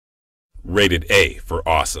rated A for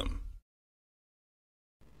awesome.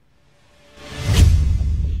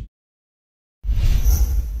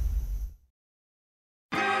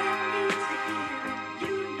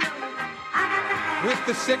 With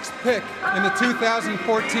the 6th pick in the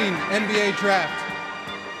 2014 NBA Draft,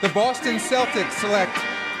 the Boston Celtics select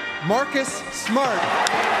Marcus Smart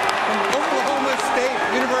from Oklahoma State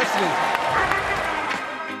University.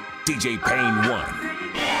 DJ Payne 1.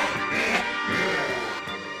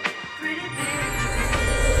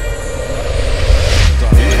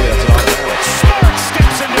 Smart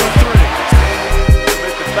steps into a three.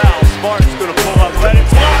 With the foul, Smart's going to pull up, let it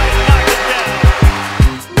fly, knock it down.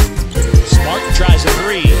 Smart tries a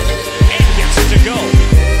three and gets it to go.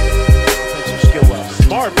 Offensive skill well.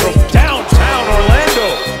 Smart from downtown Orlando.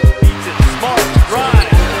 Beats it. Smart drive.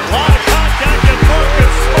 A lot of contact and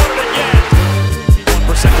Marcus Smart again.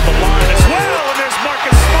 1% of the line as well, and there's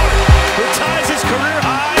Marcus Smart, who ties his career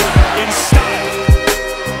high in style.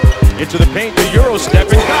 Into the paint, the Euro step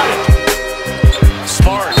and got it.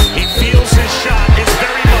 Smart, he feels his shot is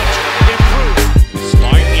very much improved.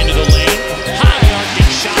 Smart into the lane, high arcing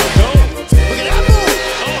shot, go. Look at that move.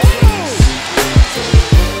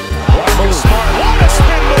 Marcus Smart, what a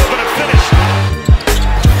spin move and a finish.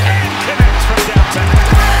 And connects from downtown.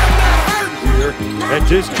 Here at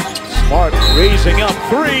Disney, Smart raising up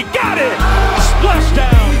three, got it.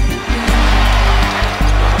 Splashdown.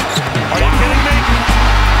 Are you kidding me?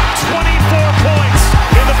 24 points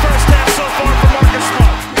in the first half so far for Marcus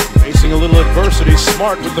Smart. Facing a little adversity,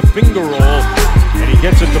 Smart with the finger roll, and he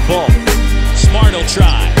gets it to fall. Smart will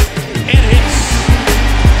try, and hits.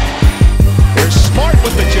 There's Smart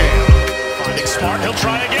with the jam. Finding Smart, he'll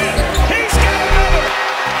try again. He's got another!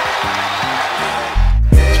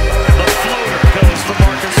 The floater goes for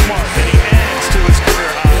Marcus Smart, and he adds to his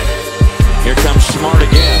career high. Here comes Smart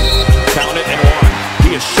again. Count it and one.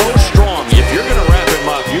 He is so strong. If you're going to wrap him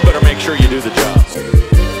up, you better make sure you do the job.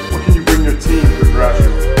 What can you bring your team to draft you?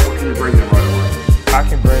 What can you bring them right away? I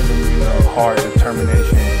can bring them, heart,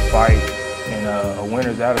 determination, fight, and a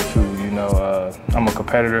winner's attitude. I'm a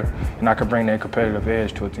competitor, and I can bring that competitive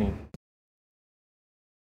edge to a team.